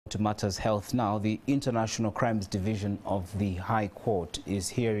To matters health now, the International Crimes Division of the High Court is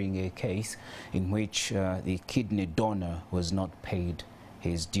hearing a case in which the kidney donor was not paid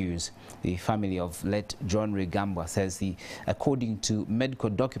his dues. The family of late Miria Rwigambwa says according to medical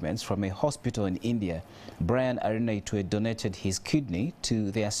documents from a hospital in India, Brian Arinaitwe donated his kidney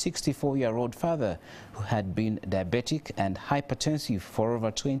to their 64-year-old father, who had been diabetic and hypertensive for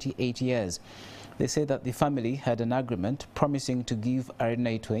over 28 years. They say that the family had an agreement promising to give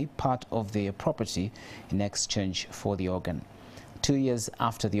Arinaitwe part of their property in exchange for the organ. 2 years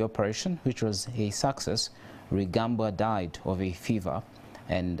after the operation, which was a success, Rwigambwa died of a fever,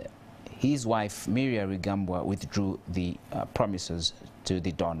 and his wife, Miria Rwigambwa, withdrew the promises to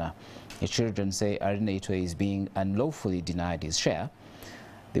the donor. The children say Arinaitwe is being unlawfully denied his share.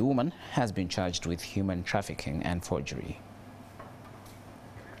 The woman has been charged with human trafficking and forgery.